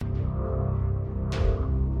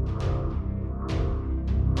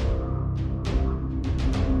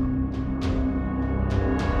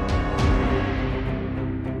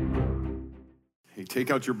Take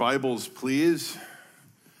out your Bibles, please.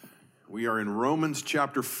 We are in Romans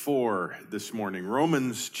chapter 4 this morning.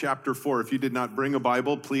 Romans chapter 4. If you did not bring a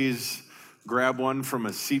Bible, please grab one from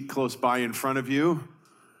a seat close by in front of you.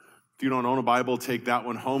 If you don't own a Bible, take that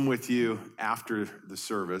one home with you after the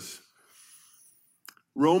service.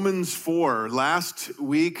 Romans 4. Last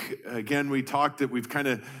week, again, we talked that we've kind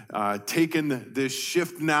of taken this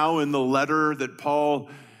shift now in the letter that Paul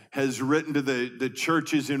has written to the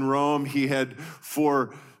churches in Rome. He had,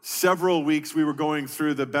 for several weeks, we were going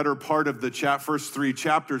through the better part of the first three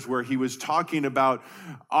chapters where he was talking about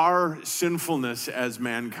our sinfulness as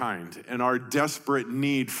mankind and our desperate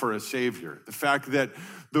need for a Savior. The fact that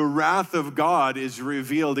the wrath of God is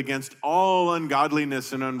revealed against all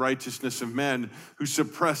ungodliness and unrighteousness of men who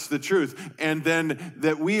suppress the truth. And then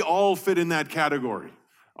that we all fit in that category.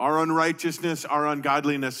 Our unrighteousness, our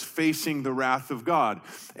ungodliness facing the wrath of God.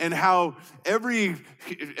 And how every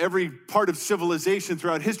part of civilization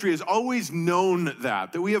throughout history has always known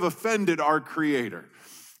that we have offended our Creator.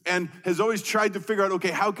 And has always tried to figure out, okay,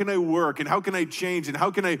 how can I work and how can I change and how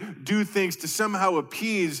can I do things to somehow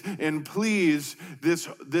appease and please this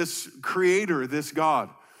Creator, this God.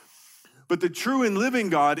 But the true and living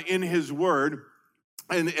God in His Word,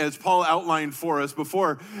 and as Paul outlined for us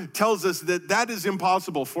before, tells us that that is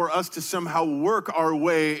impossible for us to somehow work our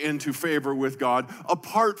way into favor with God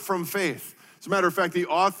apart from faith. As a matter of fact, the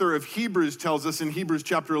author of Hebrews tells us in Hebrews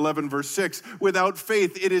chapter 11, verse 6, without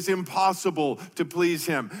faith, it is impossible to please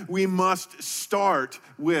Him. We must start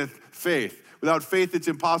with faith. Without faith, it's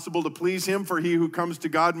impossible to please Him, for he who comes to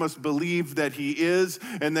God must believe that He is,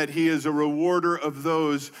 and that He is a rewarder of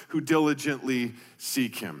those who diligently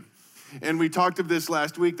seek Him. And we talked of this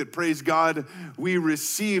last week, that praise God, we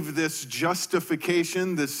receive this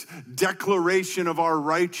justification, this declaration of our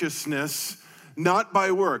righteousness, not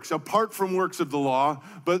by works, apart from works of the law,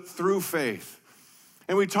 but through faith.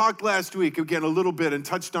 And we talked last week, again, a little bit and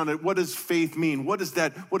touched on it. What does faith mean? What does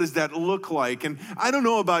that look like? And I don't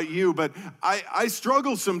know about you, but I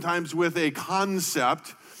struggle sometimes with a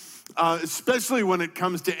concept, especially when it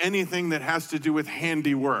comes to anything that has to do with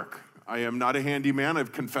handiwork. I am not a handyman.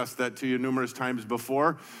 I've confessed that to you numerous times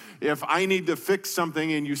before. If I need to fix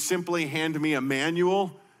something and you simply hand me a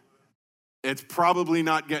manual, it's probably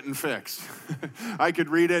not getting fixed. I could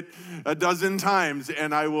read it a dozen times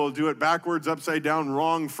and I will do it backwards, upside down,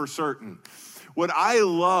 wrong for certain. What I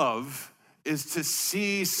love is to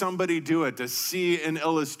see somebody do it, to see an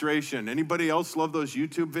illustration. Anybody else love those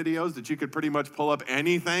YouTube videos that you could pretty much pull up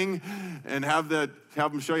anything and have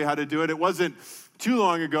them show you how to do it? It wasn't too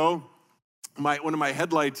long ago, one of my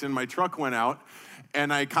headlights in my truck went out,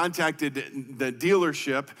 and I contacted the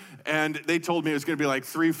dealership, and they told me it was going to be like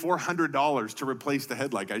 $300-400 to replace the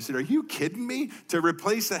headlight. I said, "Are you kidding me? To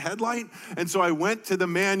replace the headlight?" And so I went to the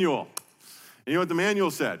manual. And you know what the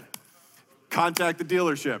manual said? Contact the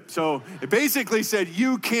dealership. So it basically said,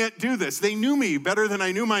 you can't do this. They knew me better than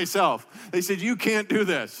I knew myself. They said, you can't do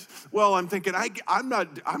this. Well, I'm thinking, I'm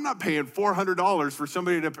not paying $400 for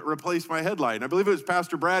somebody to replace my headlight. And I believe it was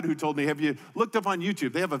Pastor Brad who told me, have you looked up on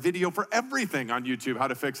YouTube? They have a video for everything on YouTube, how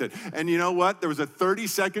to fix it. And you know what? There was a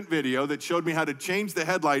 30-second video that showed me how to change the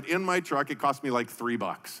headlight in my truck. It cost me like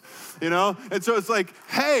 $3, you know? And so it's like,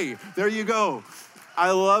 hey, there you go.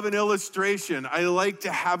 I love an illustration. I like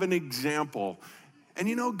to have an example. And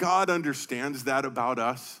you know, God understands that about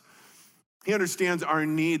us. He understands our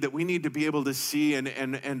need, that we need to be able to see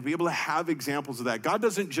and be able to have examples of that. God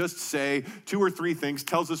doesn't just say 2 or 3 things,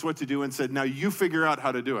 tells us what to do, and said, now you figure out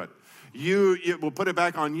how to do it. We'll put it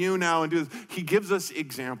back on you now and do this. He gives us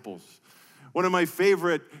examples. One of my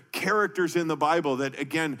favorite characters in the Bible that,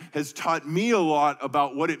 again, has taught me a lot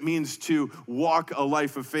about what it means to walk a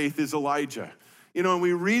life of faith is Elijah. You know, and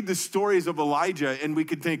we read the stories of Elijah and we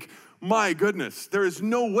could think, my goodness, there is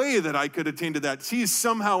no way that I could attain to that. He's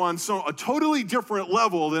somehow on a totally different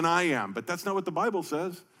level than I am. But that's not what the Bible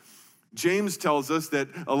says. James tells us that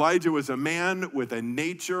Elijah was a man with a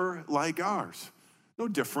nature like ours. No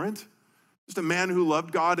different. Just a man who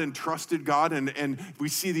loved God and trusted God. And we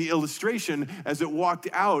see the illustration as it walked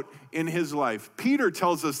out in his life. Peter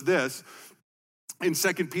tells us this in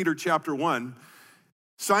 2 Peter chapter 1.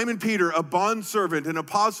 Simon Peter, a bondservant and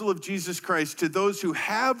apostle of Jesus Christ, to those who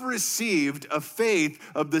have received a faith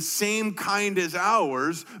of the same kind as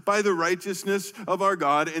ours by the righteousness of our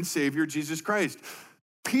God and Savior Jesus Christ.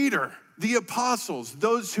 Peter, the apostles,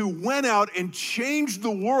 those who went out and changed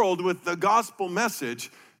the world with the gospel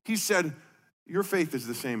message, he said, your faith is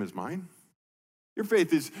the same as mine. Your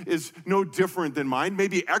faith is no different than mine,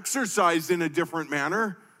 maybe exercised in a different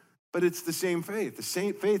manner, but it's the same faith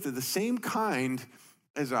of the same kind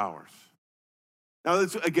as ours. Now,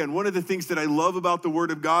 that's, again, one of the things that I love about the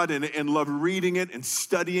Word of God and love reading it and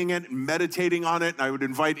studying it and meditating on it. And I would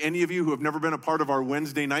invite any of you who have never been a part of our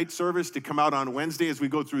Wednesday night service to come out on Wednesday as we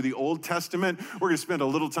go through the Old Testament. We're going to spend a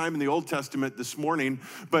little time in the Old Testament this morning,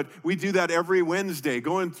 but we do that every Wednesday,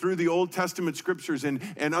 going through the Old Testament scriptures and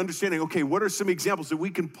understanding, okay, what are some examples that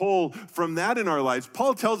we can pull from that in our lives?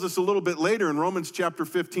 Paul tells us a little bit later in Romans chapter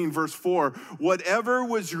 15, verse 4, whatever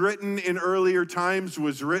was written in earlier times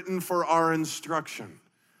was written for our instruction,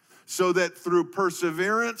 so that through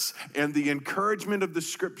perseverance and the encouragement of the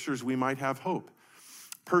scriptures, we might have hope.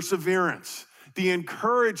 Perseverance, the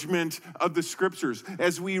encouragement of the scriptures.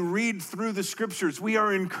 As we read through the scriptures, we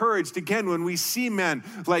are encouraged. Again, when we see men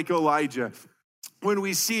like Elijah, when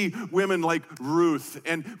we see women like Ruth,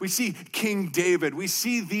 and we see King David, we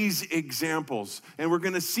see these examples. And we're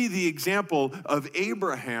going to see the example of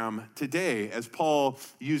Abraham today as Paul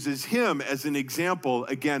uses him as an example,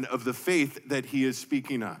 again, of the faith that he is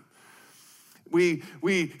speaking of.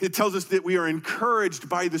 It tells us that we are encouraged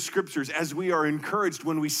by the scriptures as we are encouraged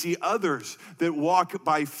when we see others that walk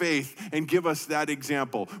by faith and give us that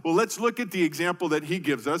example. Well, let's look at the example that he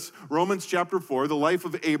gives us. Romans chapter 4, the life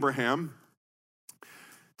of Abraham.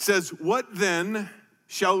 Says, what then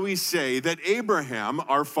shall we say that Abraham,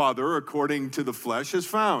 our father, according to the flesh, has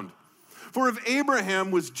found? For if Abraham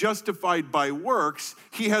was justified by works,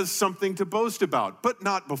 he has something to boast about, but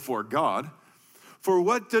not before God. For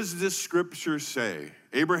what does this scripture say?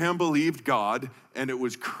 Abraham believed God, and it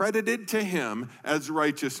was credited to him as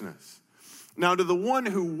righteousness. Now, to the one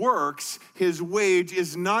who works, his wage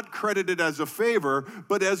is not credited as a favor,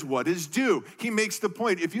 but as what is due. He makes the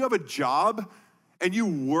point, if you have a job and you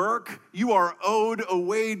work, you are owed a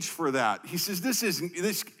wage for that. He says this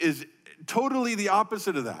is totally the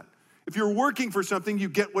opposite of that. If you're working for something, you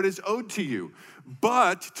get what is owed to you.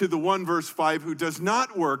 But to the one, verse 5, who does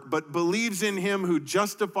not work, but believes in him who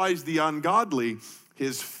justifies the ungodly,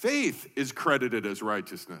 his faith is credited as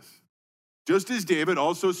righteousness. Just as David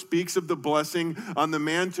also speaks of the blessing on the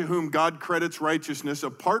man to whom God credits righteousness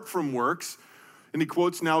apart from works, and he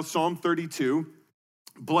quotes now Psalm 32,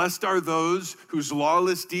 blessed are those whose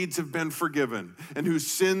lawless deeds have been forgiven and whose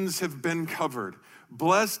sins have been covered.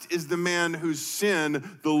 Blessed is the man whose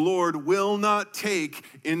sin the Lord will not take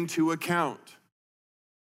into account.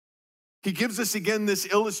 He gives us again this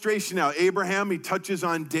illustration now. Abraham, he touches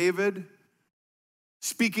on David.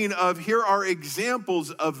 Speaking of, here are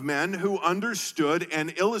examples of men who understood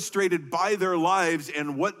and illustrated by their lives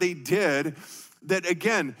and what they did, that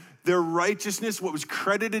again, their righteousness, what was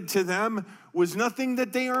credited to them, was nothing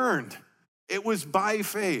that they earned. It was by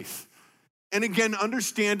faith. And again,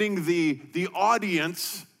 understanding the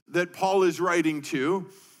audience that Paul is writing to,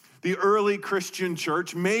 the early Christian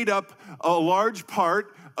church made up a large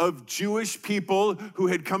part of Jewish people who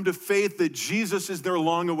had come to faith that Jesus is their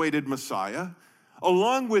long-awaited Messiah,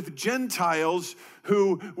 along with Gentiles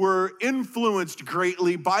who were influenced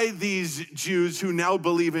greatly by these Jews who now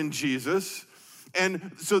believe in Jesus.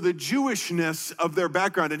 And so the Jewishness of their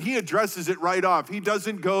background, and he addresses it right off. He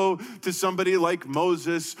doesn't go to somebody like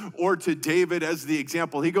Moses or to David as the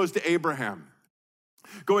example. He goes to Abraham.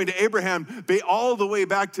 Going to Abraham all the way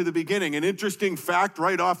back to the beginning. An interesting fact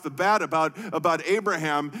right off the bat about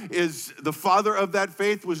Abraham is the father of that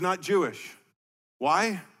faith was not Jewish.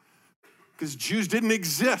 Why? Because Jews didn't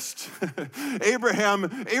exist. Abraham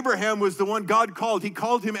was the one God called. He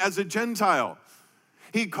called him as a Gentile.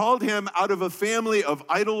 He called him out of a family of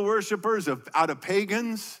idol worshipers, out of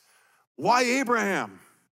pagans. Why Abraham?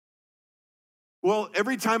 Well,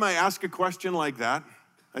 every time I ask a question like that,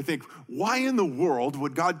 I think, why in the world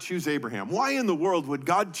would God choose Abraham? Why in the world would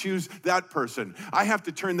God choose that person? I have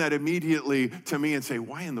to turn that immediately to me and say,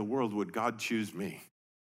 why in the world would God choose me?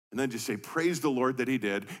 And then just say, praise the Lord that he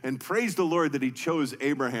did, and praise the Lord that he chose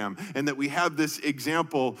Abraham, and that we have this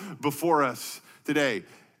example before us today.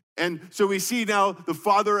 And so we see now the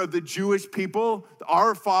father of the Jewish people,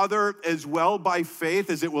 our father as well by faith,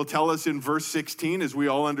 as it will tell us in verse 16, as we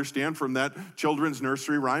all understand from that children's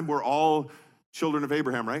nursery rhyme. We're all children of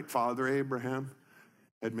Abraham, right? Father Abraham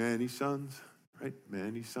had many sons, right?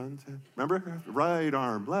 Many sons. Remember? Right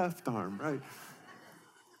arm, left arm, right?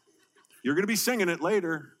 You're going to be singing it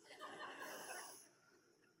later.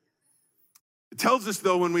 It tells us,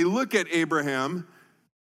 though, when we look at Abraham,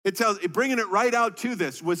 bringing it right out to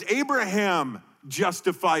this, was Abraham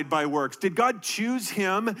justified by works? Did God choose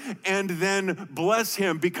him and then bless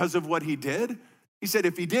him because of what he did? He said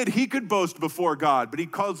if he did, he could boast before God, but he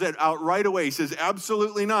calls that out right away. He says,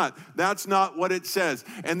 absolutely not. That's not what it says.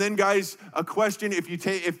 And then, guys, a question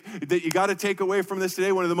that you got to take away from this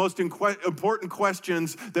today, one of the most important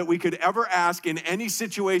questions that we could ever ask in any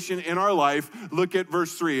situation in our life. Look at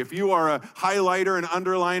verse 3. If you are a highlighter, an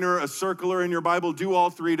underliner, a circler in your Bible, do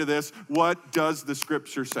all three to this. What does the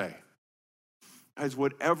scripture say? Guys,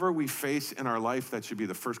 whatever we face in our life, that should be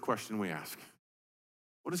the first question we ask.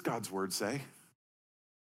 What does God's word say?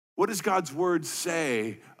 What does God's word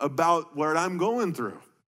say about what I'm going through?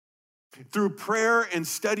 Through prayer and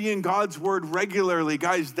studying God's word regularly,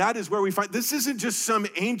 guys, that is where we find, this isn't just some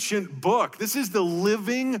ancient book. This is the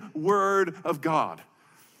living word of God.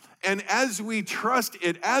 And as we trust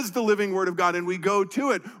it as the living word of God and we go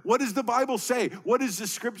to it, what does the Bible say? What does the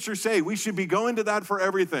scripture say? We should be going to that for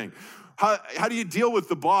everything. How do you deal with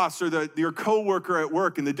the boss or your coworker at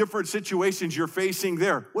work and the different situations you're facing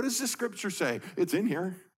there? What does the scripture say? It's in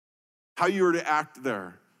here. How you are to act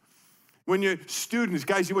there. When you're students,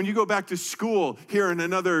 guys, when you go back to school here in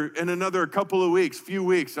another couple of weeks, few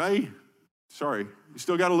weeks, sorry, you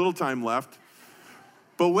still got a little time left.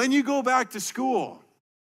 But when you go back to school,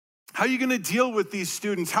 how are you going to deal with these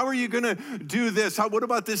students? How are you going to do this? What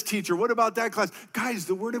about this teacher? What about that class? Guys,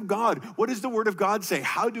 the word of God. What does the word of God say?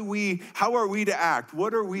 How are we to act?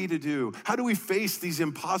 What are we to do? How do we face these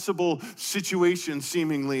impossible situations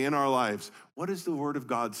seemingly in our lives? What does the word of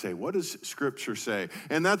God say? What does scripture say?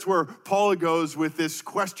 And that's where Paul goes with this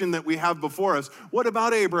question that we have before us. What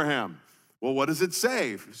about Abraham? Well, what does it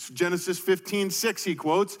say? Genesis 15:6, he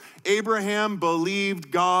quotes, Abraham believed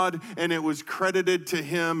God and it was credited to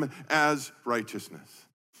him as righteousness.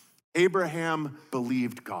 Abraham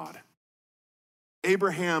believed God.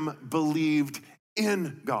 Abraham believed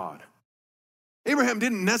in God. Abraham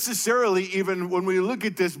didn't necessarily even, when we look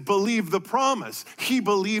at this, believe the promise. He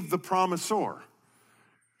believed the promisor.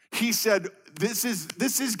 He said, this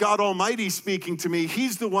is God Almighty speaking to me.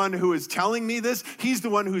 He's the one who is telling me this. He's the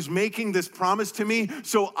one who's making this promise to me.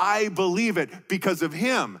 So I believe it because of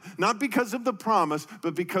him, not because of the promise,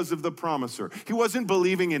 but because of the promiser. He wasn't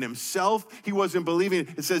believing in himself. He wasn't believing,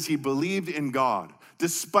 it says he believed in God.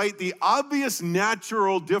 Despite the obvious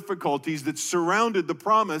natural difficulties that surrounded the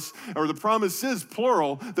promise, or the promises,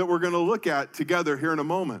 plural, that we're going to look at together here in a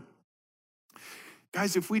moment.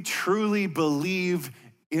 Guys, if we truly believe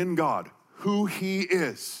in God, who he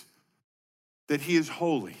is, that he is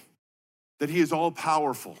holy, that he is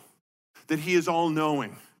all-powerful, that he is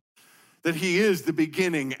all-knowing, that he is the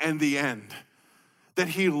beginning and the end, that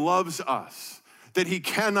he loves us, that he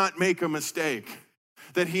cannot make a mistake,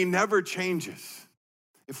 that he never changes.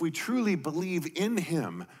 If we truly believe in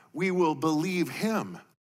him, we will believe him.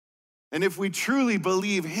 And if we truly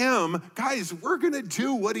believe him, guys, we're gonna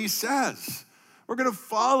do what he says. We're gonna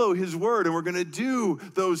follow his word and we're gonna do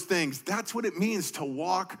those things. That's what it means to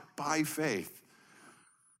walk by faith.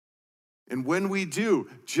 And when we do,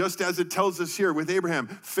 just as it tells us here with Abraham,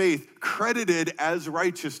 faith credited as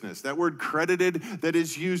righteousness. That word credited that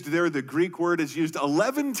is used there, the Greek word is used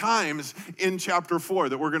 11 times in chapter 4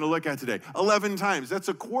 that we're going to look at today. 11 times. That's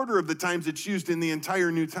a quarter of the times it's used in the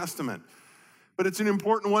entire New Testament. But it's an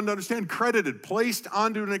important one to understand. Credited, placed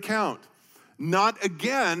onto an account. Not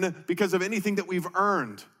again because of anything that we've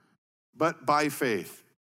earned, but by faith.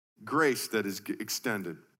 Grace that is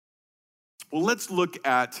extended. Well, let's look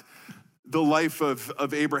at the life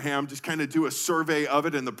of Abraham, just kind of do a survey of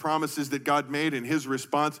it and the promises that God made and his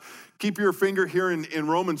response. Keep your finger here in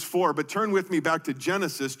Romans 4, but turn with me back to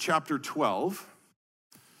Genesis chapter 12,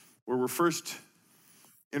 where we're first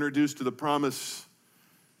introduced to the promise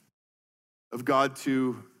of God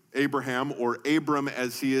to Abraham, or Abram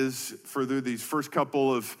as he is further these first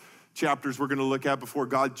couple of chapters we're going to look at before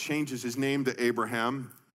God changes his name to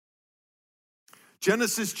Abraham.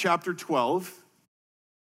 Genesis chapter 12,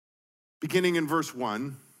 beginning in verse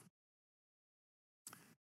 1,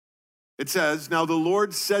 it says, "Now the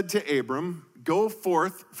Lord said to Abram, go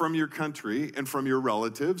forth from your country and from your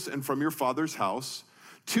relatives and from your father's house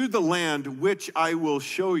to the land which I will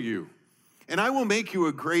show you. And I will make you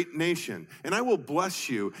a great nation, and I will bless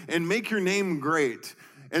you and make your name great.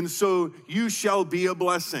 And so you shall be a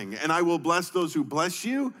blessing. And I will bless those who bless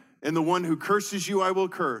you, and the one who curses you I will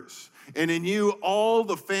curse. And in you all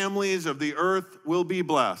the families of the earth will be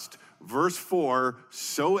blessed." Verse 4,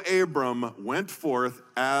 so Abram went forth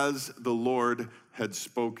as the Lord had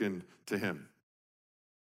spoken to him.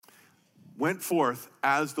 Went forth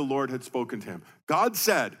as the Lord had spoken to him. God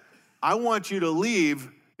said, I want you to leave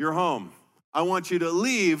your home. I want you to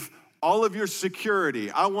leave all of your security.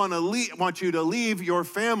 I want you to leave your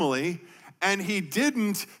family. And he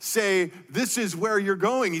didn't say, this is where you're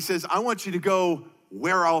going. He says, I want you to go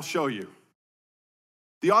where I'll show you.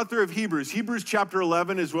 The author of Hebrews chapter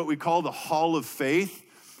 11 is what we call the Hall of Faith.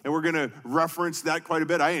 And we're going to reference that quite a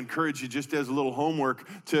bit. I encourage you, just as a little homework,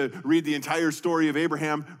 to read the entire story of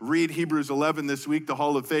Abraham. Read Hebrews 11 this week, the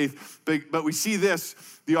Hall of Faith. But we see this,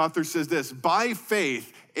 the author says this, by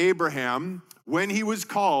faith, Abraham, when he was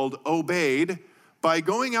called, obeyed by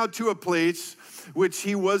going out to a place which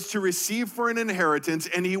he was to receive for an inheritance,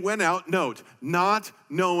 and he went out, note, not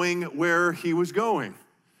knowing where he was going.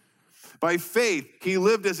 By faith, he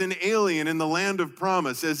lived as an alien in the land of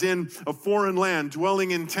promise, as in a foreign land,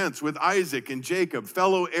 dwelling in tents with Isaac and Jacob,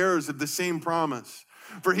 fellow heirs of the same promise.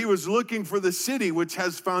 For he was looking for the city which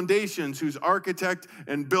has foundations, whose architect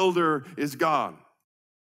and builder is God.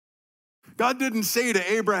 God didn't say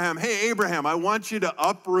to Abraham, hey, Abraham, I want you to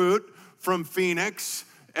uproot from Phoenix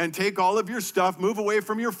and take all of your stuff, move away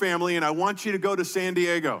from your family, and I want you to go to San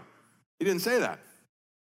Diego. He didn't say that.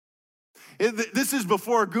 This is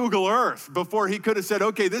before Google Earth, before he could have said,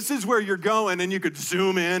 okay, this is where you're going, and you could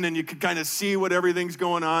zoom in and you could kind of see what everything's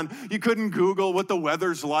going on. You couldn't Google what the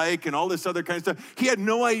weather's like and all this other kind of stuff. He had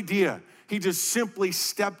no idea. He just simply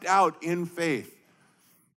stepped out in faith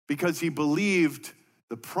because he believed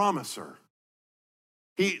the promiser.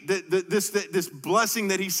 This blessing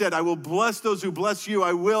that he said, I will bless those who bless you,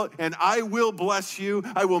 I will bless you.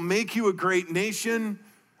 I will make you a great nation.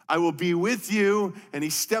 I will be with you. And he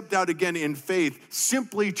stepped out again in faith,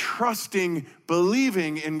 simply trusting,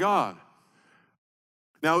 believing in God.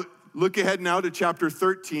 Now, look ahead now to chapter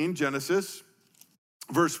 13, Genesis,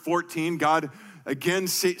 verse 14. God again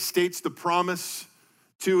states the promise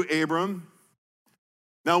to Abram.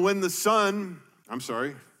 Now, when the sun,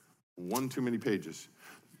 one too many pages.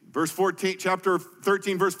 Verse 14, chapter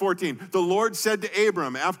 13, verse 14. The Lord said to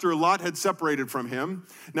Abram, after Lot had separated from him,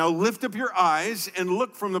 now lift up your eyes and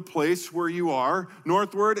look from the place where you are,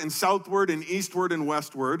 northward and southward and eastward and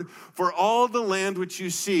westward. For all the land which you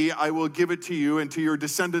see, I will give it to you and to your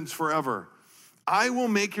descendants forever. I will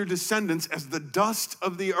make your descendants as the dust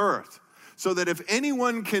of the earth, so that if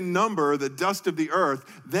anyone can number the dust of the earth,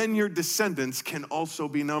 then your descendants can also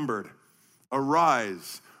be numbered.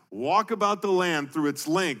 Arise. Walk about the land through its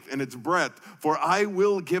length and its breadth, for I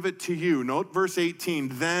will give it to you. Note verse 18,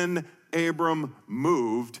 then Abram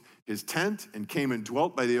moved his tent and came and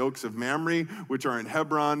dwelt by the oaks of Mamre, which are in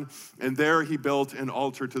Hebron, and there he built an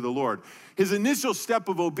altar to the Lord. His initial step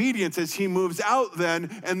of obedience as he moves out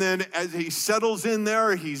then, and then as he settles in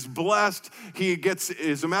there, he's blessed. He gets,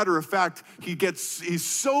 as a matter of fact, he's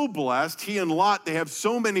so blessed, he and Lot, they have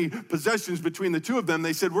so many possessions between the two of them,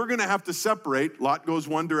 they said, we're gonna have to separate. Lot goes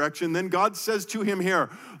one direction. Then God says to him here,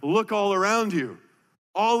 look all around you.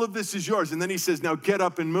 All of this is yours. And then he says, now get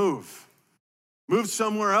up and move. Move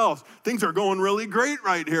somewhere else. Things are going really great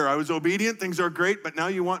right here. I was obedient, things are great, but now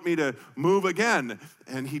you want me to move again.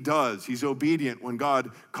 And he does. He's obedient when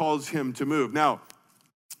God calls him to move. Now,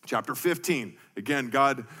 chapter 15, again,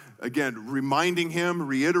 God, reminding him,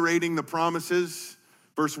 reiterating the promises.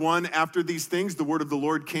 Verse 1, after these things, the word of the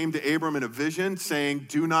Lord came to Abram in a vision, saying,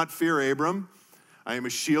 do not fear, Abram. I am a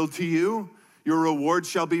shield to you. Your reward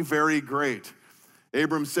shall be very great.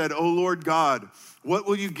 Abram said, O Lord God, what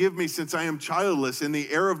will you give me since I am childless, and the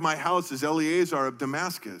heir of my house is Eleazar of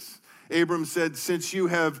Damascus? Abram said, since you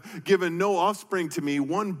have given no offspring to me,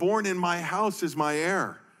 one born in my house is my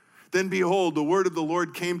heir. Then behold, the word of the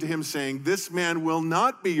Lord came to him, saying, this man will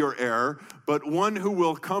not be your heir, but one who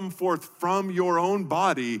will come forth from your own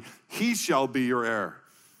body, he shall be your heir.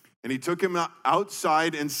 And he took him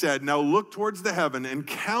outside and said, now look towards the heaven and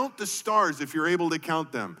count the stars if you're able to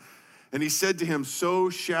count them. And he said to him, so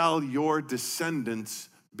shall your descendants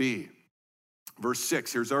be. Verse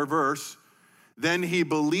 6, here's our verse. Then he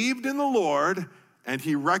believed in the Lord, and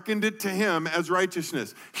he reckoned it to him as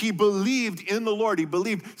righteousness. He believed in the Lord. He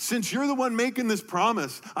believed, since you're the one making this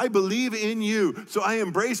promise, I believe in you. So I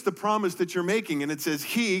embrace the promise that you're making. And it says,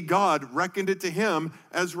 he, God, reckoned it to him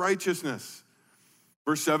as righteousness.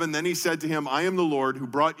 Verse 7, then he said to him, I am the Lord who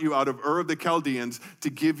brought you out of Ur of the Chaldeans to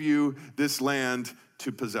give you this land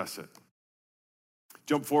to possess it.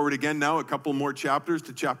 Jump forward again now, a couple more chapters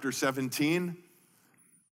to chapter 17.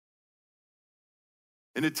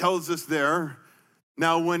 And it tells us there,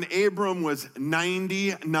 now when Abram was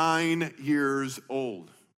 99 years old,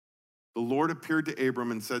 the Lord appeared to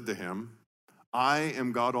Abram and said to him, I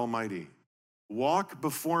am God Almighty. Walk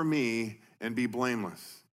before me and be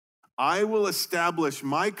blameless. I will establish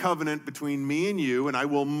my covenant between me and you, and I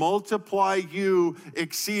will multiply you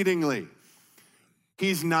exceedingly.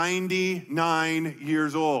 He's 99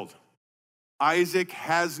 years old. Isaac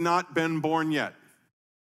has not been born yet.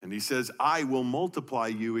 And he says, I will multiply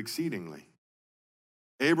you exceedingly.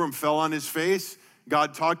 Abram fell on his face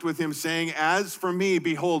God talked with him saying, as for me,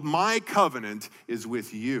 behold, my covenant is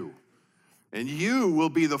with you. And you will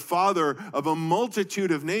be the father of a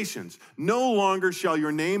multitude of nations. No longer shall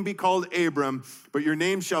your name be called Abram, but your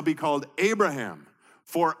name shall be called Abraham.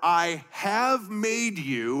 For I have made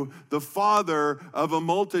you the father of a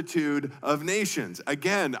multitude of nations.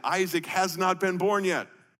 Again, Isaac has not been born yet.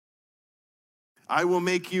 I will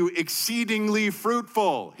make you exceedingly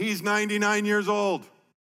fruitful. He's 99 years old.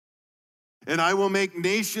 And I will make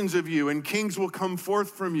nations of you, and kings will come forth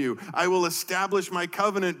from you. I will establish my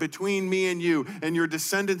covenant between me and you and your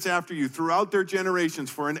descendants after you throughout their generations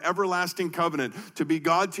for an everlasting covenant to be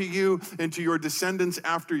God to you and to your descendants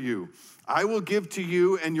after you. I will give to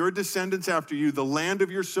you and your descendants after you the land of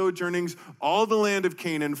your sojournings, all the land of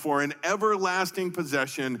Canaan for an everlasting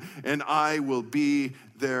possession, and I will be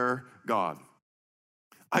their God.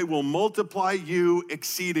 I will multiply you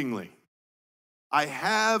exceedingly. I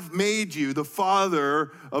have made you the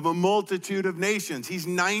father of a multitude of nations. He's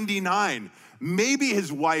 99. Maybe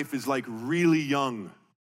his wife is like really young.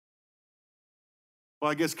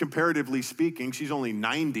 Well, I guess comparatively speaking, she's only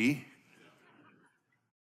 90.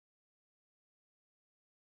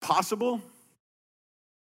 Possible?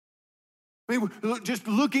 I mean, just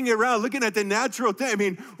looking around, looking at the natural thing, I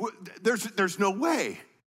mean, there's no way.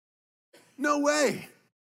 No way.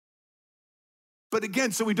 But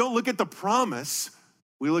again, so we don't look at the promise,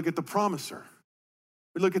 we look at the promiser.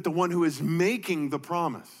 We look at the one who is making the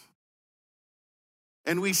promise.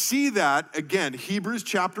 And we see that, again, Hebrews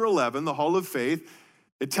chapter 11, the hall of faith,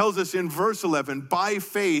 it tells us in verse 11, by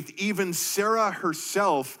faith, even Sarah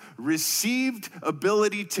herself received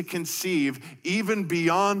ability to conceive even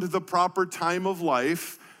beyond the proper time of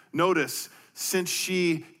life. Notice, since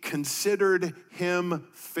she considered him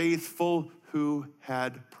faithful who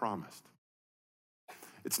had promised.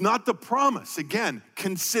 It's not the promise. Again,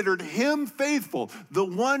 considered him faithful, the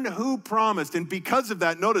one who promised. And because of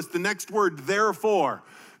that, notice the next word, therefore.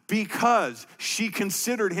 Because she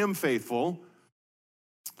considered him faithful,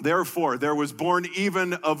 therefore there was born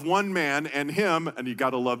even of one man and him, and you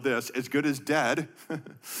gotta love this, as good as dead,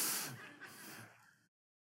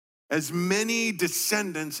 as many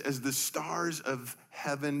descendants as the stars of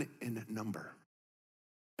heaven in number,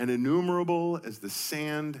 and innumerable as the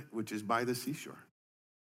sand which is by the seashore.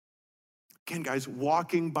 Again, guys,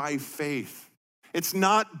 walking by faith. It's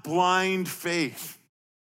not blind faith.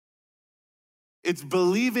 It's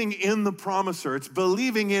believing in the promiser. It's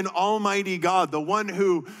believing in Almighty God, the one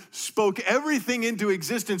who spoke everything into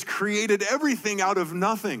existence, created everything out of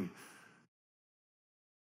nothing.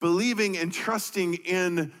 Believing and trusting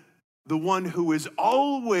in the one who is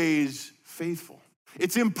always faithful.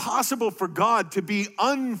 It's impossible for God to be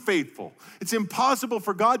unfaithful. It's impossible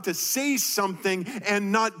for God to say something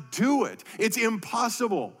and not do it. It's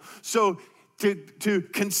impossible. So to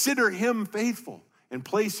consider him faithful and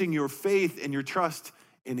placing your faith and your trust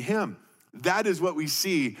in him, that is what we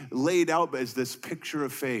see laid out as this picture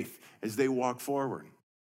of faith as they walk forward.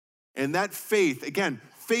 And that faith, again,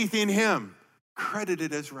 faith in him,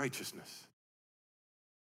 credited as righteousness.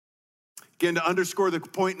 Again, to underscore the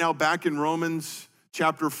point now back in Romans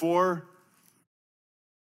chapter 4,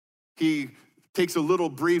 he takes a little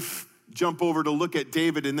brief jump over to look at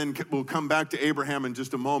David, and then we'll come back to Abraham in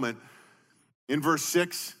just a moment. In verse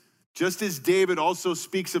 6, just as David also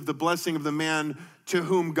speaks of the blessing of the man to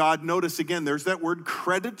whom God, notice again, there's that word,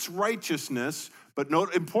 credits righteousness, but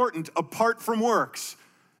note important, apart from works.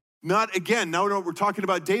 Not again, now we're talking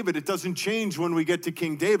about David, it doesn't change when we get to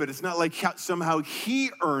King David. It's not like somehow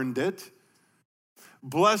he earned it.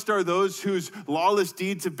 Blessed are those whose lawless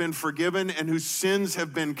deeds have been forgiven and whose sins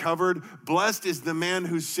have been covered. Blessed is the man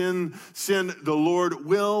whose sin the Lord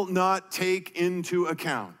will not take into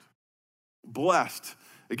account. Blessed.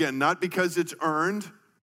 Again, not because it's earned.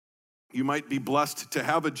 You might be blessed to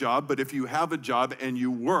have a job, but if you have a job and you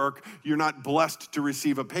work, you're not blessed to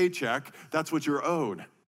receive a paycheck. That's what you're owed.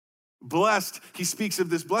 Blessed, he speaks of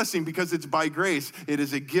this blessing because it's by grace. It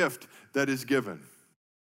is a gift that is given.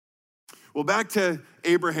 Well, back to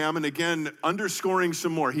Abraham, and again, underscoring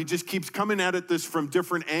some more. He just keeps coming at this from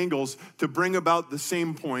different angles to bring about the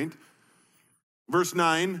same point. Verse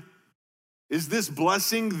 9, is this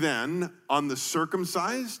blessing then on the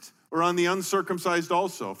circumcised or on the uncircumcised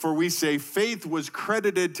also? For we say faith was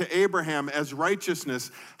credited to Abraham as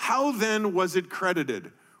righteousness. How then was it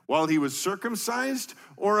credited? While he was circumcised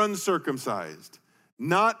or uncircumcised?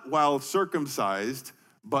 Not while circumcised,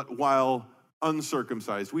 but while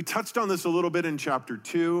uncircumcised. We touched on this a little bit in chapter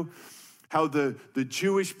 2, how the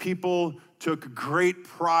Jewish people took great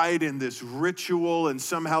pride in this ritual, and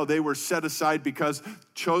somehow they were set aside because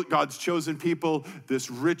God's chosen people, this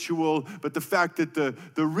ritual. But the fact that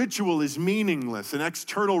the ritual is meaningless, an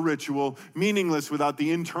external ritual, meaningless without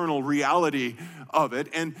the internal reality of it.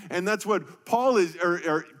 And that's what Paul is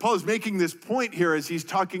making this point here as he's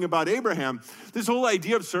talking about Abraham. This whole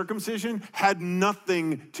idea of circumcision had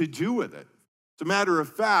nothing to do with it. As a matter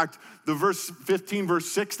of fact, the verse 15, verse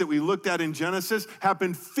 6 that we looked at in Genesis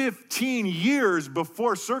happened 15 years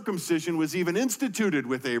before circumcision was even instituted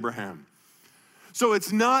with Abraham. So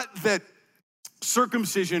it's not that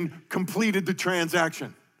circumcision completed the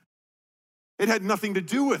transaction. It had nothing to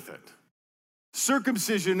do with it.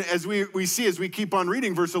 Circumcision, as we see as we keep on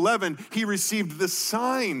reading, verse 11, he received the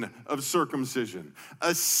sign of circumcision,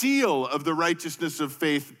 a seal of the righteousness of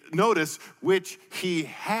faith, notice, which he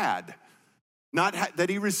had. Not that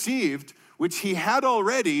he received, which he had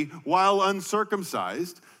already while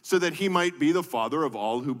uncircumcised, so that he might be the father of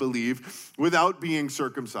all who believe without being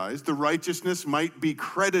circumcised. The righteousness might be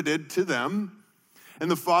credited to them, and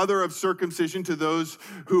the father of circumcision to those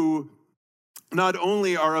who not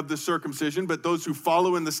only are of the circumcision, but those who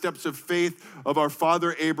follow in the steps of faith of our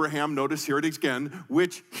father Abraham, notice here it again,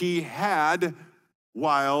 which he had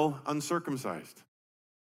while uncircumcised.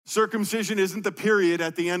 Circumcision isn't the period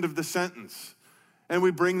at the end of the sentence. And we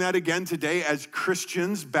bring that again today as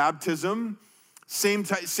Christians, baptism, same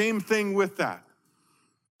thing with that.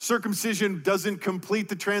 Circumcision doesn't complete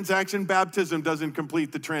the transaction. Baptism doesn't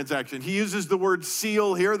complete the transaction. He uses the word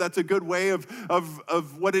seal here. That's a good way of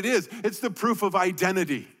what it is. It's the proof of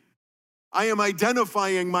identity. I am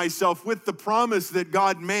identifying myself with the promise that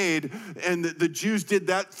God made, and the Jews did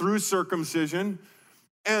that through circumcision.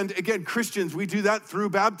 And again, Christians, we do that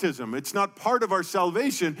through baptism. It's not part of our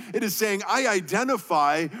salvation. It is saying, I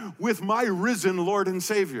identify with my risen Lord and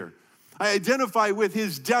Savior. I identify with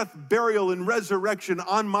his death, burial, and resurrection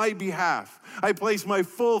on my behalf. I place my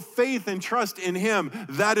full faith and trust in him.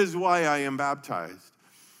 That is why I am baptized.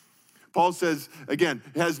 Paul says, again,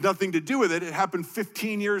 it has nothing to do with it. It happened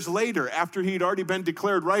 15 years later after he'd already been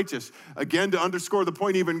declared righteous. Again, to underscore the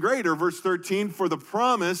point even greater, verse 13, for the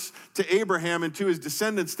promise to Abraham and to his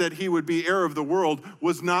descendants that he would be heir of the world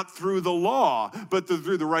was not through the law, but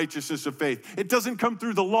through the righteousness of faith. It doesn't come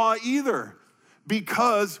through the law either,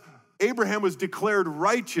 because Abraham was declared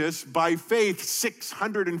righteous by faith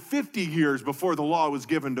 650 years before the law was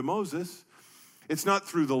given to Moses. It's not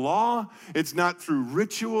through the law, it's not through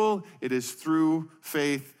ritual, it is through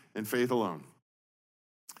faith and faith alone.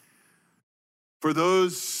 For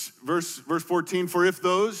those, verse 14, for if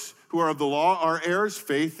those who are of the law are heirs,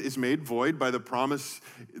 faith is made void by the promise,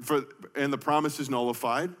 and the promise is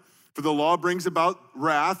nullified. For the law brings about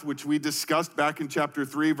wrath, which we discussed back in chapter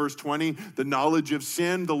 3, verse 20, the knowledge of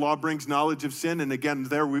sin. The law brings knowledge of sin, and again,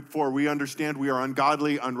 therefore we understand we are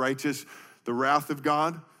ungodly, unrighteous, the wrath of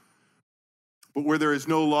God. But where there is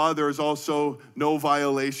no law, there is also no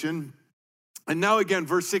violation. And now again,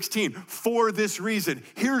 verse 16, for this reason.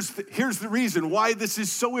 Here's the reason why this is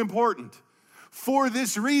so important. For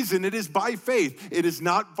this reason, it is by faith. It is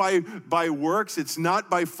not by works. It's not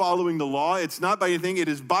by following the law. It's not by anything. It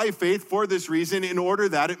is by faith for this reason, in order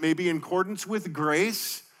that it may be in accordance with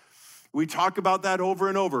grace. We talk about that over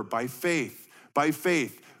and over. By faith, by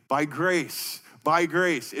faith, by grace, by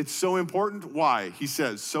grace. It's so important. Why? He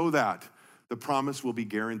says, so that the promise will be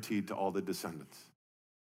guaranteed to all the descendants.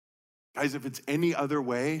 Guys, if it's any other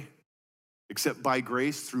way except by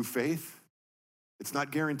grace through faith, it's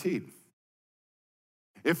not guaranteed.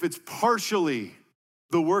 If it's partially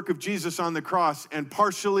the work of Jesus on the cross and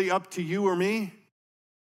partially up to you or me,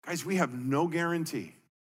 guys, we have no guarantee.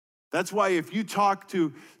 That's why if you talk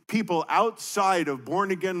to people outside of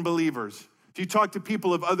born-again believers, if you talk to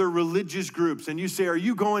people of other religious groups and you say, are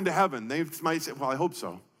you going to heaven? They might say, well, I hope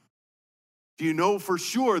so. Do you know for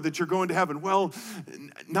sure that you're going to heaven? Well,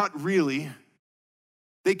 not really.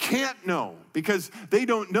 They can't know because they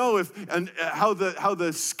don't know how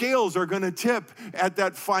the scales are going to tip at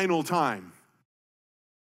that final time.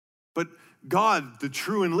 But God, the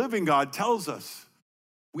true and living God, tells us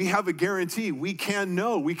we have a guarantee. We can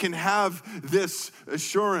know. We can have this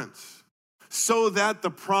assurance so that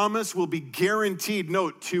the promise will be guaranteed,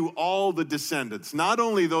 note, to all the descendants, not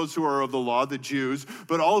only those who are of the law, the Jews,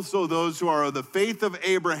 but also those who are of the faith of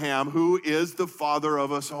Abraham, who is the father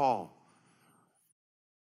of us all.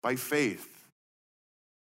 By faith.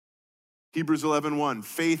 Hebrews 11:1,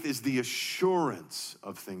 faith is the assurance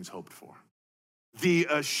of things hoped for. The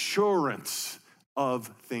assurance of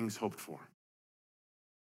things hoped for.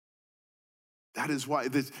 That is why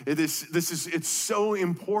it's so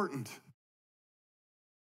important.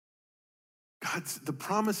 The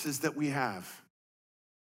promises that we have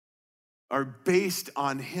are based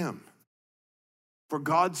on him. For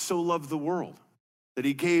God so loved the world that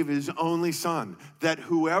he gave his only son, that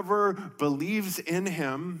whoever believes in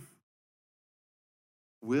him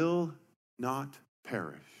will not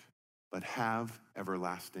perish, but have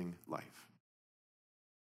everlasting life.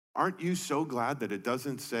 Aren't you so glad that it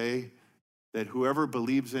doesn't say that whoever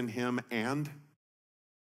believes in him and?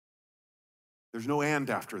 There's no and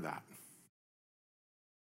after that.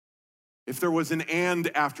 If there was an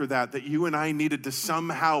and after that you and I needed to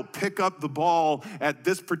somehow pick up the ball at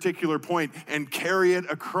this particular point and carry it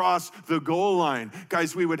across the goal line,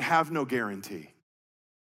 guys, we would have no guarantee.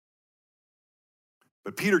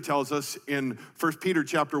 But Peter tells us in 1 Peter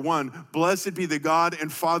chapter 1, blessed be the God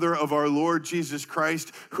and Father of our Lord Jesus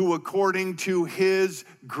Christ, who according to his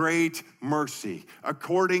great mercy,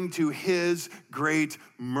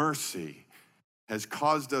 has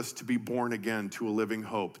caused us to be born again to a living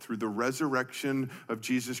hope through the resurrection of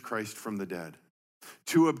Jesus Christ from the dead,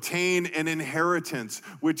 to obtain an inheritance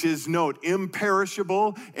which is, note,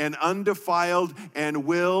 imperishable and undefiled and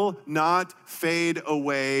will not fade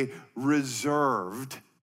away, reserved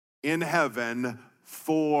in heaven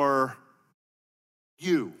for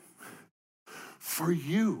you. For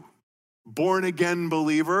you, born again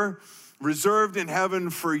believer, reserved in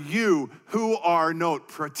heaven for you who are, note,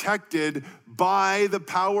 protected by the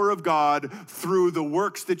power of God through the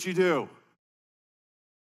works that you do.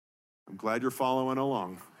 I'm glad you're following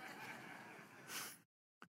along.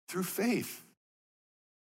 Through faith.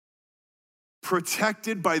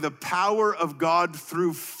 Protected by the power of God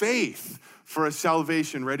through faith for a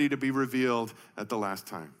salvation ready to be revealed at the last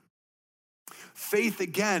time. Faith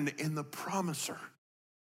again in the promiser.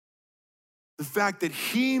 The fact that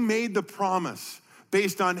he made the promise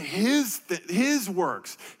based on his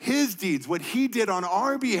works, his deeds, what he did on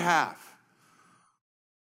our behalf.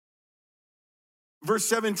 Verse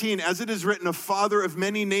 17, as it is written, a father of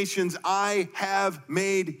many nations, I have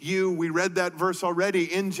made you. We read that verse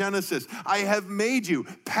already in Genesis. I have made you.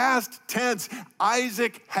 Past tense.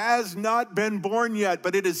 Isaac has not been born yet,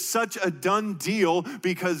 but it is such a done deal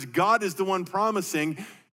because God is the one promising.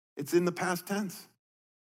 It's in the past tense.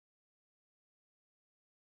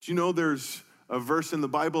 Do you know there's a verse in the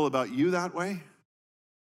Bible about you that way?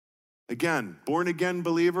 Again, born again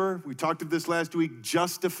believer. We talked of this last week.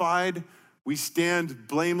 Justified. We stand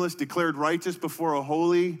blameless, declared righteous before a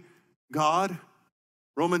holy God.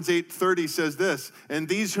 Romans 8:30 says this, and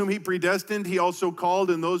these whom he predestined, he also called,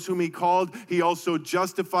 and those whom he called, he also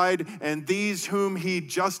justified, and these whom he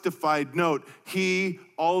justified, note, he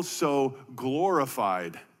also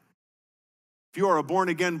glorified. If you are a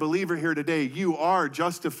born-again believer here today, you are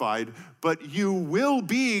justified, but you will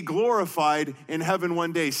be glorified in heaven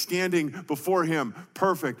one day, standing before him,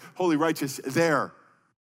 perfect, holy, righteous, there.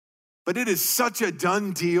 But it is such a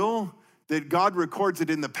done deal that God records it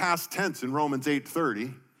in the past tense in Romans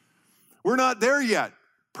 8:30. We're not there yet.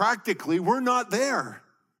 Practically, we're not there.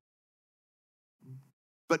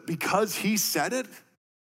 But because he said it,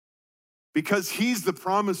 because he's the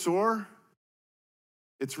promisor,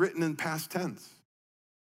 it's written in past tense.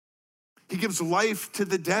 He gives life to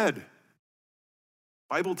the dead. The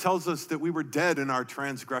Bible tells us that we were dead in our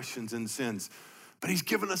transgressions and sins, but he's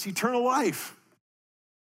given us eternal life.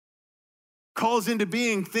 Calls into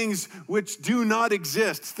being things which do not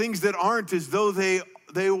exist, things that aren't as though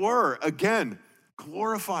they were. Again,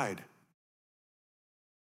 glorified.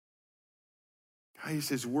 Guys,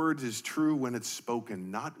 his word is true when it's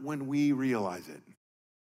spoken, not when we realize it.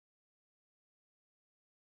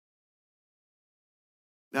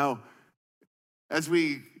 Now, as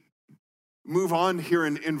we move on here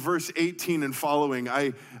in verse 18 and following,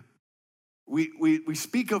 we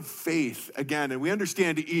speak of faith again, and we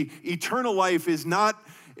understand eternal life is not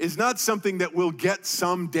something that we'll get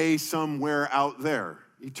someday somewhere out there.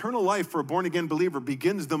 Eternal life for a born-again believer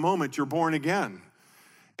begins the moment you're born again.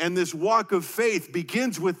 And this walk of faith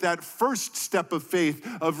begins with that first step of faith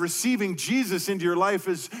of receiving Jesus into your life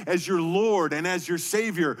as your Lord and as your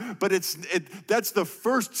Savior. But that's the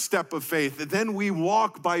first step of faith. Then we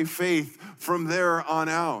walk by faith from there on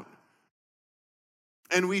out.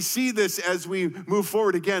 And we see this as we move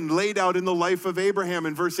forward again, laid out in the life of Abraham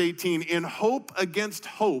in verse 18. In hope against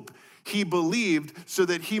hope, he believed so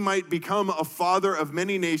that he might become a father of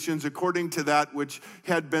many nations according to that which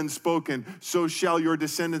had been spoken. So shall your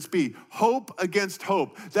descendants be. Hope against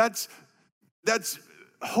hope. That's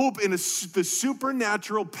hope in the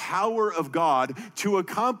supernatural power of God to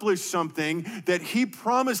accomplish something that he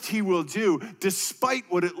promised he will do despite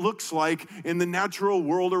what it looks like in the natural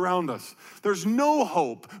world around us. There's no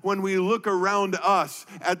hope when we look around us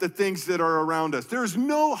at the things that are around us. There's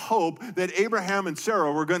no hope that Abraham and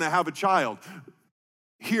Sarah were going to have a child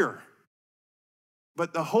here.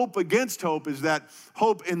 But the hope against hope is that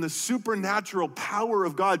hope in the supernatural power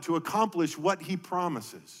of God to accomplish what he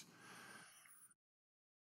promises.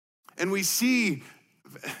 And we see,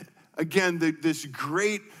 again, this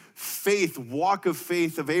great faith, walk of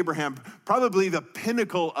faith of Abraham. Probably the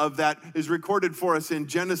pinnacle of that is recorded for us in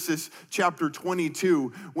Genesis chapter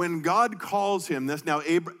 22, when God calls him this. Now,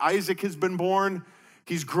 Isaac has been born.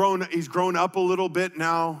 He's grown up a little bit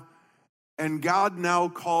now. And God now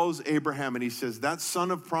calls Abraham and he says, that son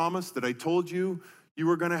of promise that I told you you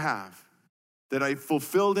were going to have, that I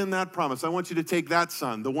fulfilled in that promise, I want you to take that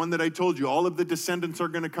son, the one that I told you all of the descendants are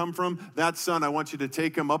going to come from, that son, I want you to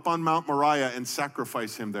take him up on Mount Moriah and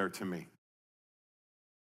sacrifice him there to me.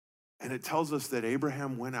 And it tells us that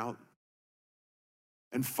Abraham went out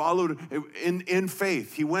and followed in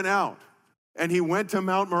faith. He went out. And he went to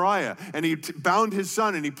Mount Moriah, and he bound his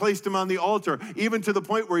son, and he placed him on the altar, even to the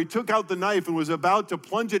point where he took out the knife and was about to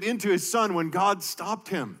plunge it into his son when God stopped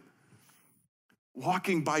him.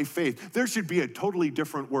 Walking by faith. There should be a totally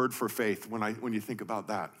different word for faith when you think about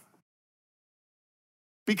that.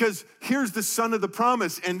 Because here's the son of the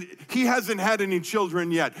promise, and he hasn't had any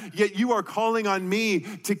children yet you are calling on me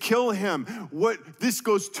to kill him. This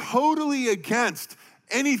goes totally against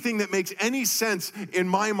anything that makes any sense in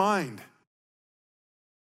my mind.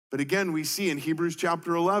 But again, we see in Hebrews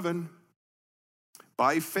chapter 11,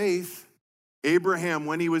 by faith, Abraham,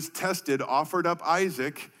 when he was tested, offered up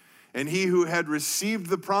Isaac, and he who had received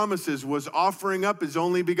the promises was offering up his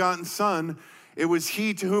only begotten son. It was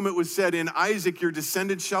he to whom it was said, in Isaac your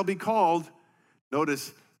descendants shall be called.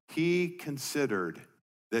 Notice, he considered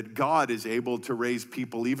that God is able to raise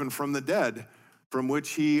people even from the dead, from which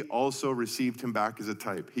he also received him back as a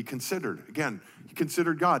type. He considered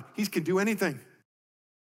God. He can do anything.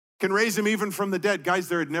 Can raise him even from the dead. Guys,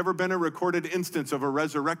 there had never been a recorded instance of a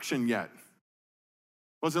resurrection yet.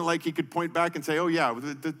 Wasn't like he could point back and say, oh yeah,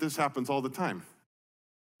 this happens all the time.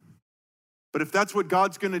 But if that's what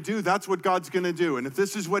God's gonna do, that's what God's gonna do. And if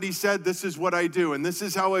this is what he said, this is what I do. And this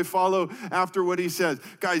is how I follow after what he says.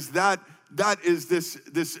 Guys, that is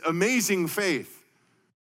this amazing faith.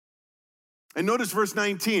 And notice verse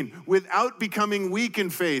 19, without becoming weak in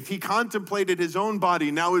faith, he contemplated his own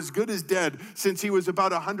body, now as good as dead, since he was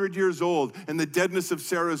about 100 years old, and the deadness of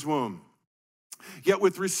Sarah's womb. Yet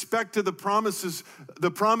with respect to the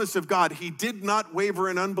promise of God, he did not waver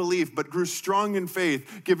in unbelief, but grew strong in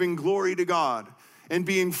faith, giving glory to God, and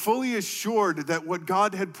being fully assured that what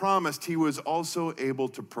God had promised, he was also able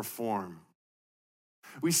to perform.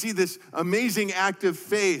 We see this amazing act of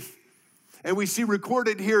faith. And we see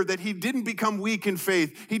recorded here that he didn't become weak in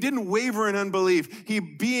faith. He didn't waver in unbelief. He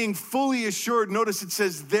being fully assured, notice it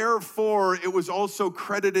says, therefore it was also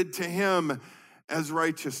credited to him as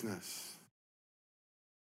righteousness.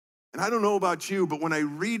 And I don't know about you, but when I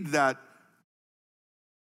read that,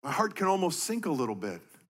 my heart can almost sink a little bit.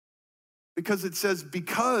 Because it says,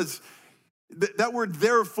 because that word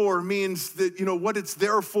therefore means that, what it's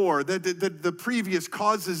there for, that the previous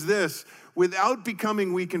causes this. Without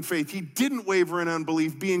becoming weak in faith, he didn't waver in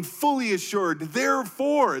unbelief, being fully assured.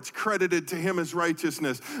 Therefore, it's credited to him as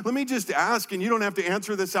righteousness. Let me just ask, and you don't have to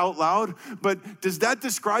answer this out loud, but does that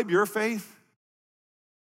describe your faith?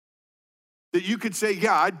 That you could say,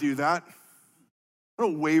 yeah, I'd do that. I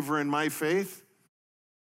don't waver in my faith.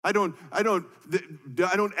 I don't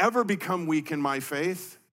ever become weak in my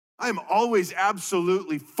faith. I'm always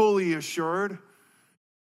absolutely fully assured.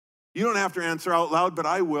 You don't have to answer out loud, but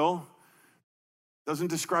I will. Doesn't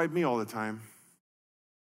describe me all the time.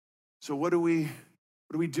 So what do we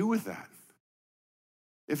do with that?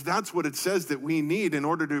 If that's what it says that we need in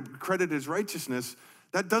order to credit his righteousness,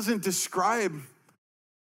 that doesn't describe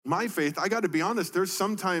my faith. I got to be honest, there's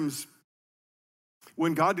sometimes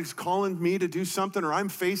when God is calling me to do something or I'm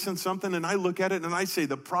facing something and I look at it and I say,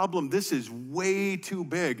 the problem, this is way too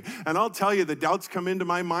big. And I'll tell you, the doubts come into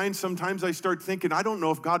my mind. Sometimes I start thinking, I don't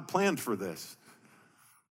know if God planned for this.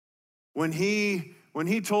 When he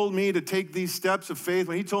told me to take these steps of faith,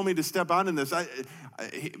 when he told me to step out in this,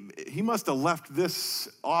 he must have left this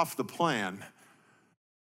off the plan.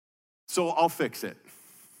 So I'll fix it.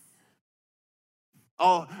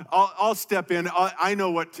 I'll step in. I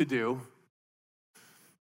know what to do.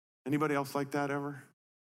 Anybody else like that ever?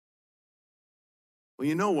 Well,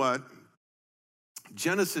 you know what?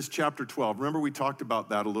 Genesis chapter 12. Remember we talked about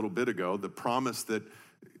that a little bit ago, the promise that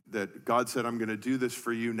that God said, I'm going to do this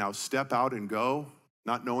for you. Now step out and go,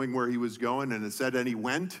 not knowing where he was going. And it said, and he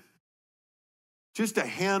went. Just a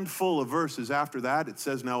handful of verses after that, it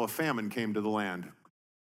says, now a famine came to the land.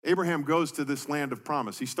 Abraham goes to this land of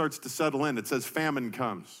promise. He starts to settle in. It says famine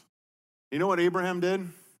comes. You know what Abraham did?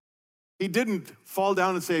 He didn't fall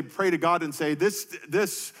down and say, pray to God and say, this,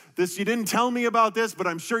 you didn't tell me about this, but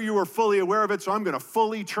I'm sure you were fully aware of it, so I'm going to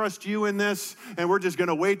fully trust you in this, and we're just going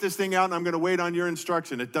to wait this thing out, and I'm going to wait on your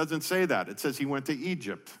instruction. It doesn't say that. It says he went to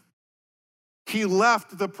Egypt. He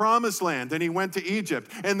left the promised land and he went to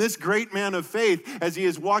Egypt. And this great man of faith, as he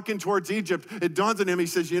is walking towards Egypt, it dawns on him, he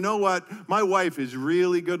says, you know what? My wife is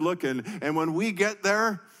really good looking, and when we get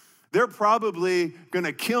there, they're probably going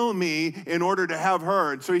to kill me in order to have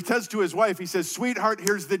her. And so he says to his wife, he says, sweetheart,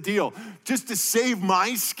 here's the deal. Just to save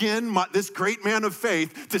my skin, this great man of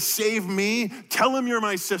faith, to save me, tell him you're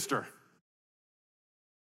my sister.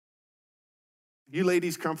 You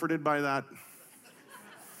ladies comforted by that?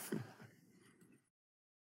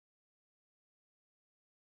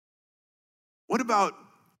 What about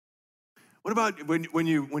when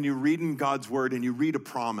you read in God's word and you read a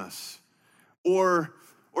promise, or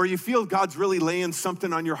you feel God's really laying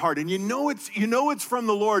something on your heart, and you know it's from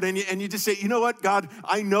the Lord, and you just say, you know what, God,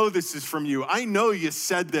 I know this is from you. I know you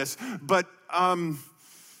said this, but how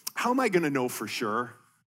am I going to know for sure?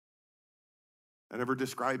 That ever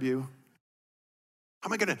describe you? How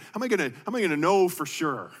am I going to know for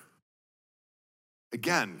sure?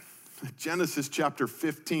 Again, Genesis chapter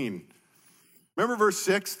 15. Remember verse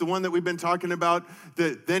 6, the one that we've been talking about?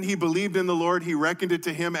 That then he believed in the Lord, he reckoned it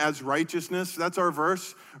to him as righteousness. That's our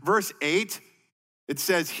verse. Verse 8, it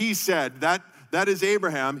says, he said, that is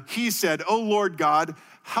Abraham. He said, O Lord God,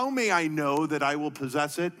 how may I know that I will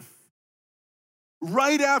possess it?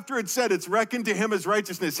 Right after it said it's reckoned to him as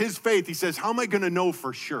righteousness, his faith, he says, how am I going to know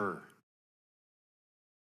for sure?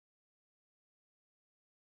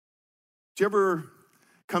 Did you ever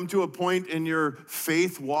come to a point in your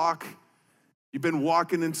faith walk? You've been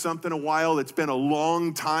walking in something a while. It's been a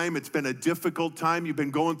long time. It's been a difficult time. You've been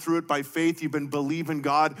going through it by faith. You've been believing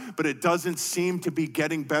God, but it doesn't seem to be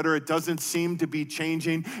getting better. It doesn't seem to be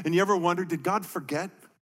changing. And you ever wondered, did God forget?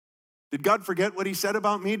 Did God forget what he said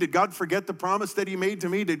about me? Did God forget the promise that he made to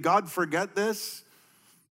me? Did God forget this?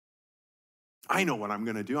 I know what I'm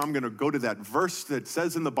going to do. I'm going to go to that verse that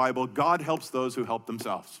says in the Bible, God helps those who help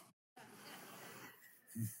themselves.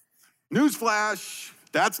 Newsflash,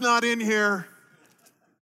 that's not in here.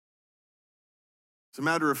 As a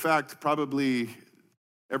matter of fact, probably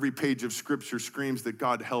every page of Scripture screams that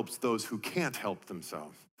God helps those who can't help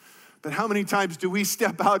themselves. But how many times do we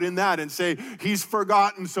step out in that and say, he's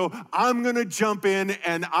forgotten, so I'm going to jump in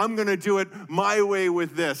and I'm going to do it my way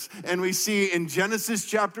with this. And we see in Genesis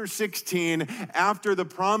chapter 16, after the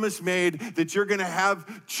promise made that you're going to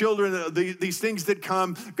have children, these things that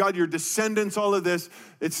come, God, your descendants, all of this,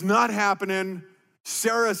 it's not happening.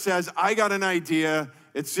 Sarah says, I got an idea.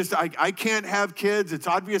 It's just, I can't have kids. It's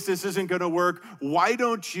obvious this isn't going to work. Why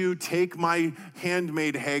don't you take my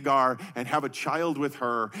handmaid Hagar and have a child with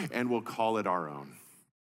her, and we'll call it our own?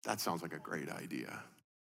 That sounds like a great idea.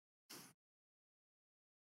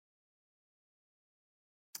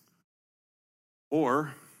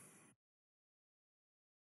 Or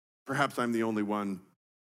perhaps I'm the only one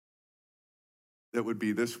that would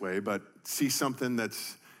be this way, but see something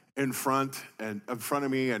that's in front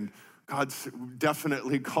of me, and God's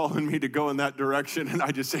definitely calling me to go in that direction, and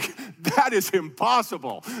I just say, that is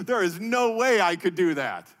impossible. There is no way I could do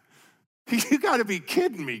that. You got to be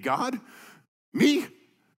kidding me, God. Me?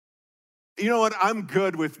 You know what? I'm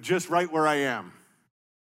good with just right where I am.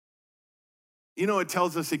 You know, it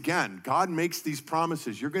tells us again, God makes these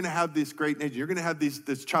promises. You're going to have this great nation. You're going to have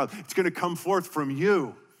this child. It's going to come forth from you.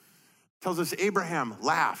 It tells us Abraham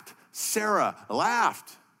laughed. Sarah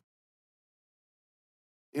laughed.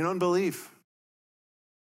 In unbelief.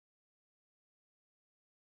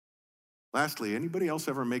 Lastly, anybody else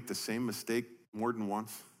ever make the same mistake more than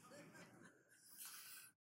once?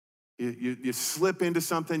 You slip into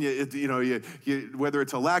something, whether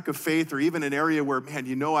it's a lack of faith or even an area where, man,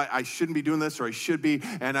 I shouldn't be doing this, or I should be,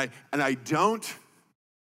 and I don't.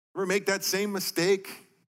 Ever make that same mistake?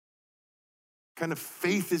 What kind of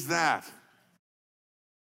faith is that?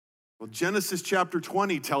 Well, Genesis chapter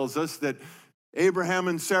 20 tells us that Abraham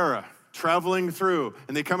and Sarah traveling through,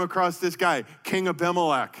 and they come across this guy, King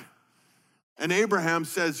Abimelech. And Abraham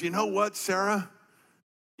says, you know what, Sarah?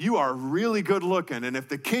 You are really good looking, and if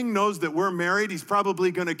the king knows that we're married, he's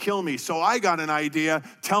probably going to kill me. So I got an idea.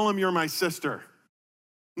 Tell him you're my sister.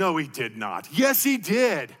 No, he did not. Yes, he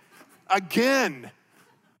did. Again.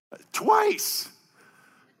 Twice.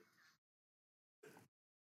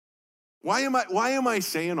 Why am I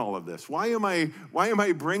saying all of this? Why am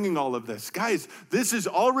I bringing all of this? Guys, this is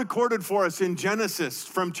all recorded for us in Genesis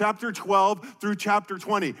from chapter 12 through chapter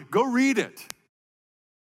 20. Go read it.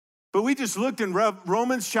 But we just looked in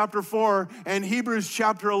Romans chapter 4 and Hebrews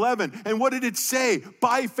chapter 11. And what did it say?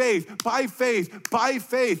 By faith, by faith, by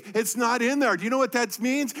faith. It's not in there. Do you know what that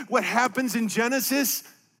means? What happens in Genesis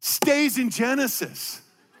stays in Genesis.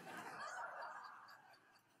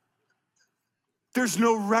 There's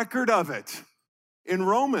no record of it in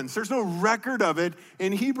Romans. There's no record of it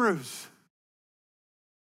in Hebrews.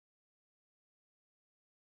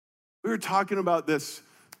 We were talking about this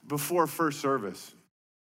before first service.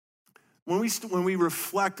 When we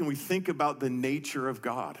reflect and we think about the nature of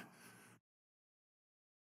God,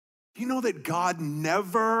 do you know that God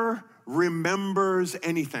never remembers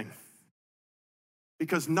anything?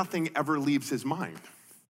 Because nothing ever leaves his mind.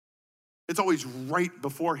 It's always right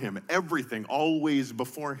before him. Everything always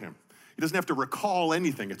before him. He doesn't have to recall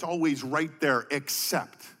anything. It's always right there,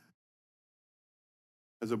 except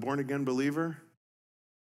as a born-again believer,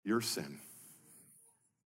 your sin.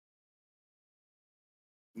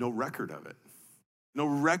 No record of it. No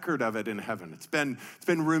record of it in heaven. It's been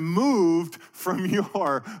removed from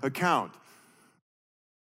your account.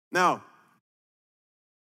 Now,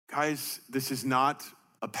 guys, this is not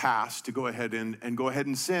a pass to go ahead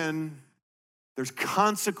and sin. There's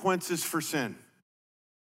consequences for sin.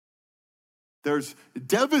 There's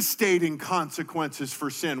devastating consequences for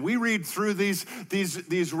sin. We read through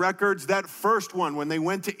these records. That first one, when they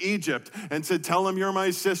went to Egypt and said, "Tell them you're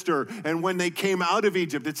my sister." And when they came out of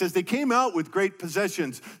Egypt, it says they came out with great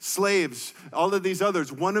possessions, slaves, all of these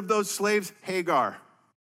others. One of those slaves, Hagar,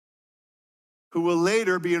 who will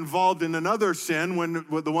later be involved in another sin when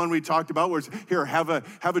the one we talked about was, here, have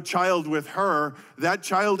a child with her. That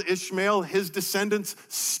child, Ishmael, his descendants,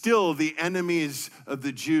 still the enemies of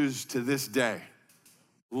the Jews to this day.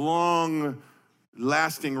 Long-lasting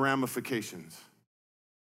ramifications.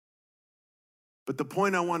 But the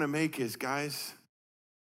point I want to make is, guys,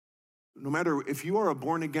 no matter if you are a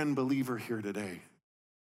born-again believer here today,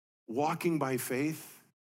 walking by faith,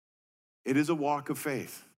 it is a walk of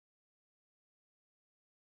faith.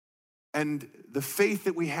 And the faith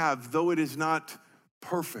that we have, though it is not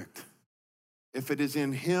perfect, if it is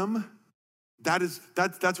in him, that's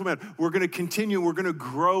what matters. We're going to continue. We're going to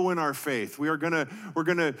grow in our faith. We're going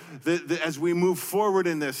to as we move forward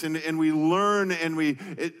in this and we learn and we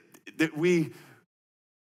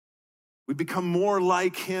become more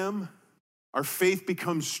like him. Our faith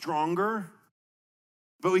becomes stronger.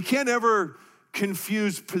 But we can't ever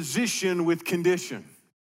confuse position with condition.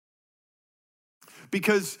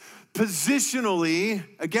 Because positionally,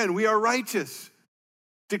 again, we are righteous,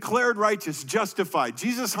 declared righteous, justified.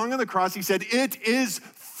 Jesus hung on the cross. He said, "It is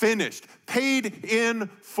finished," paid in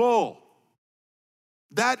full.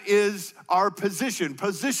 That is our position,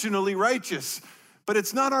 positionally righteous. But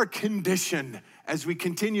it's not our condition as we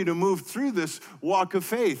continue to move through this walk of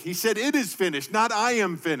faith. He said, "It is finished," not "I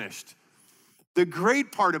am finished." The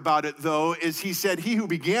great part about it, though, is he said, "He who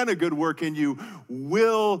began a good work in you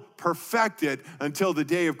will perfect it until the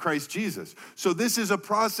day of Christ Jesus." So this is a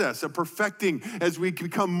process, a perfecting as we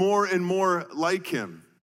become more and more like him.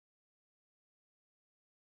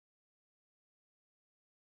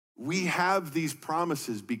 We have these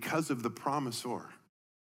promises because of the promisor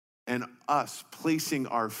and us placing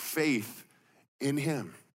our faith in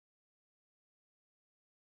him.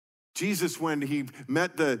 Jesus, when he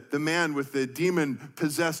met the man with the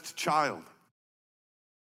demon-possessed child,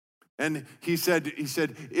 and he said,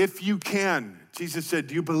 "If you can," Jesus said,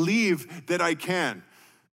 "Do you believe that I can?"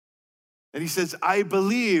 And he says, "I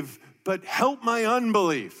believe, but help my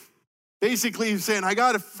unbelief." Basically, he's saying, I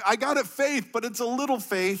got a faith, but it's a little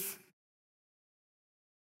faith.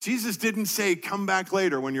 Jesus didn't say, "Come back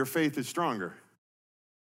later when your faith is stronger."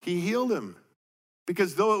 He healed him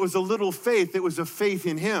because though it was a little faith, it was a faith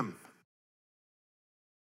in him.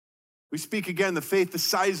 We speak again, the faith the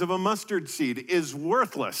size of a mustard seed is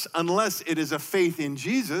worthless unless it is a faith in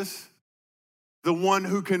Jesus, the one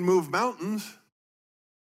who can move mountains.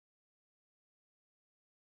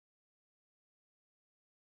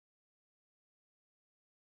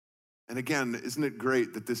 And again, isn't it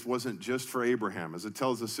great that this wasn't just for Abraham, as it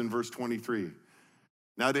tells us in verse 23.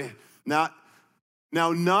 Now,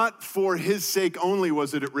 not for his sake only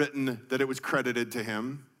was it written that it was credited to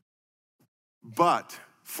him, but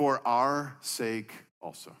for our sake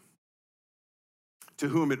also, to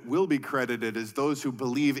whom it will be credited as those who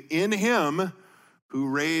believe in him who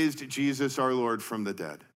raised Jesus our Lord from the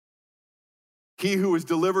dead. He who was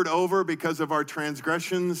delivered over because of our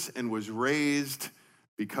transgressions and was raised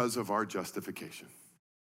because of our justification.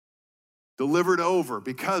 delivered over,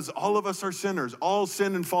 because all of us are sinners, all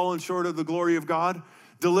sin and fallen short of the glory of God,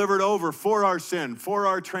 delivered over for our sin, for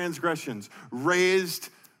our transgressions, raised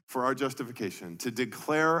for our justification, to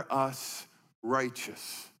declare us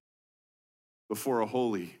righteous before a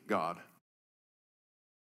holy God. I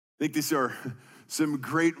think these are some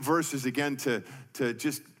great verses, again, to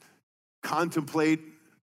just contemplate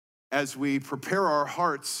as we prepare our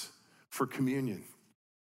hearts for communion,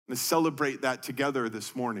 and to celebrate that together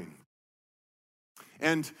this morning.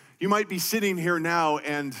 And you might be sitting here now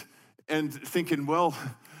and thinking, well,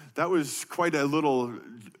 that was quite a little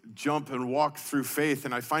jump and walk through faith,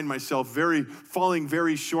 and I find myself falling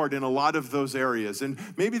very short in a lot of those areas. And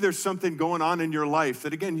maybe there's something going on in your life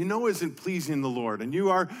that, again, isn't pleasing the Lord. And you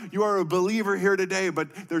are a believer here today, but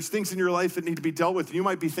there's things in your life that need to be dealt with. And you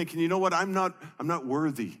might be thinking, you know what, I'm not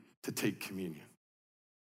worthy to take communion.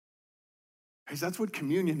 Guys, that's what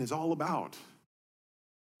communion is all about.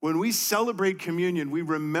 When we celebrate communion, we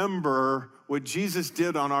remember what Jesus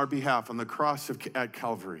did on our behalf on the cross at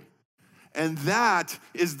Calvary. And that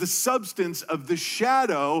is the substance of the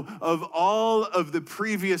shadow of all of the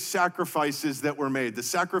previous sacrifices that were made, the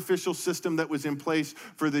sacrificial system that was in place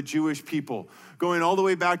for the Jewish people, going all the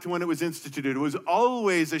way back to when it was instituted. It was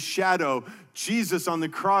always a shadow. Jesus on the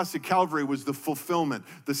cross at Calvary was the fulfillment,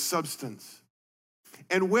 the substance.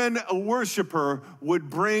 And when a worshiper would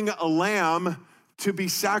bring a lamb to be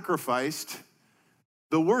sacrificed,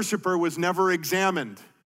 the worshiper was never examined,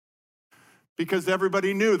 because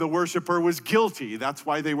everybody knew the worshiper was guilty. That's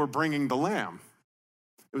why they were bringing the lamb.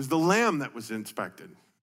 It was the lamb that was inspected.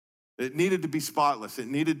 It needed to be spotless. It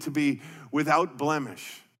needed to be without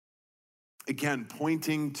blemish. Again,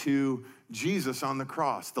 pointing to Jesus on the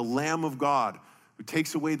cross, the Lamb of God who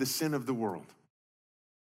takes away the sin of the world,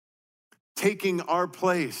 taking our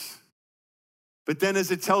place. But then,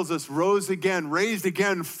 as it tells us, rose again, raised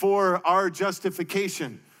again for our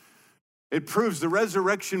justification. The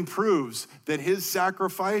resurrection proves that his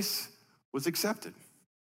sacrifice was accepted.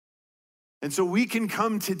 And so we can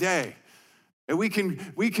come today and we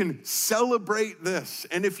can celebrate this.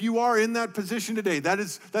 And if you are in that position today,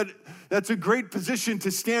 that's a great position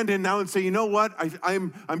to stand in now and say, you know what,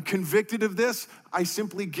 I'm convicted of this. I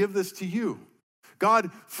simply give this to you.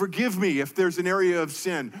 God, forgive me if there's an area of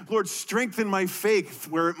sin. Lord, strengthen my faith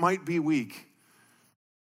where it might be weak.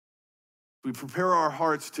 We prepare our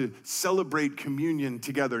hearts to celebrate communion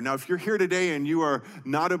together. Now, if you're here today and you are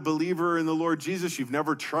not a believer in the Lord Jesus, you've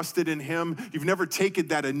never trusted in him, you've never taken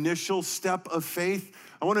that initial step of faith,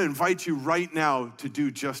 I want to invite you right now to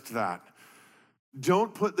do just that.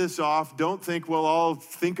 Don't put this off. Don't think, well, I'll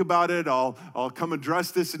think about it. I'll come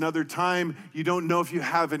address this another time. You don't know if you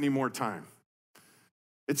have any more time.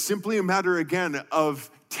 It's simply a matter, again, of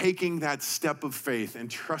taking that step of faith and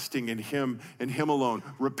trusting in him and him alone,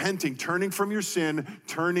 repenting, turning from your sin,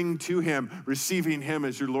 turning to him, receiving him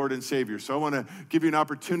as your Lord and Savior. So I want to give you an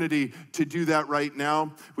opportunity to do that right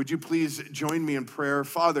now. Would you please join me in prayer?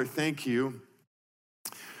 Father, thank you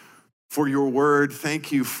for your word.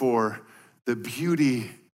 Thank you for the beauty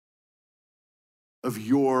of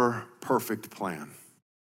your perfect plan.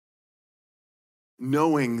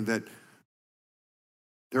 Knowing that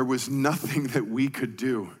there was nothing that we could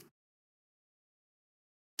do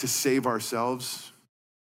to save ourselves,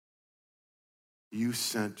 you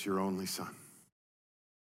sent your only Son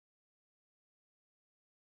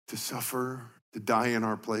to suffer, to die in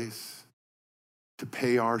our place, to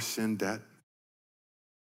pay our sin debt,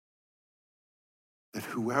 that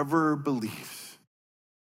whoever believes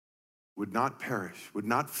would not perish, would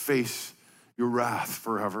not face your wrath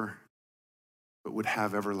forever, but would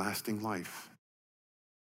have everlasting life.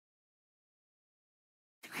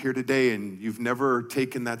 Here today and you've never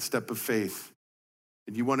taken that step of faith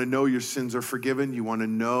and you want to know your sins are forgiven, you want to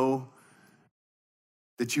know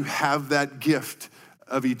that you have that gift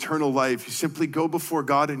of eternal life, you simply go before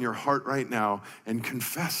God in your heart right now and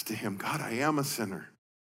confess to him, God, I am a sinner.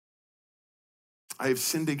 I have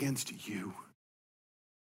sinned against you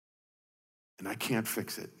and I can't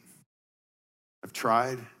fix it. I've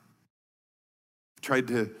tried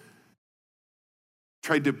to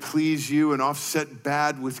please you and offset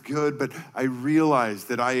bad with good, but I realize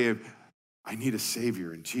that I need a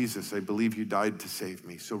Savior. And Jesus, I believe you died to save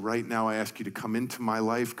me. So right now I ask you to come into my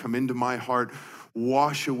life, come into my heart,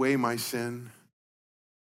 wash away my sin.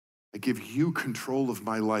 I give you control of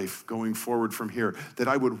my life going forward from here, that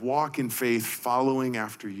I would walk in faith following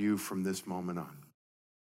after you from this moment on.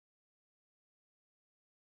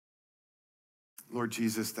 Lord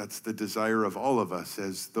Jesus, that's the desire of all of us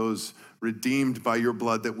as those redeemed by your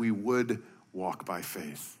blood, that we would walk by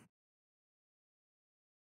faith.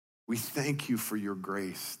 We thank you for your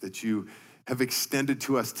grace, that you have extended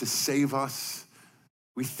to us to save us.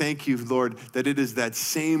 We thank you, Lord, that it is that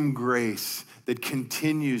same grace that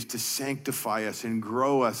continues to sanctify us and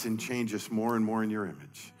grow us and change us more and more in your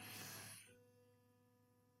image.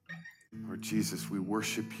 Lord Jesus, we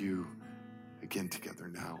worship you again together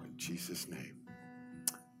now in Jesus' name.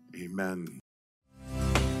 Amen.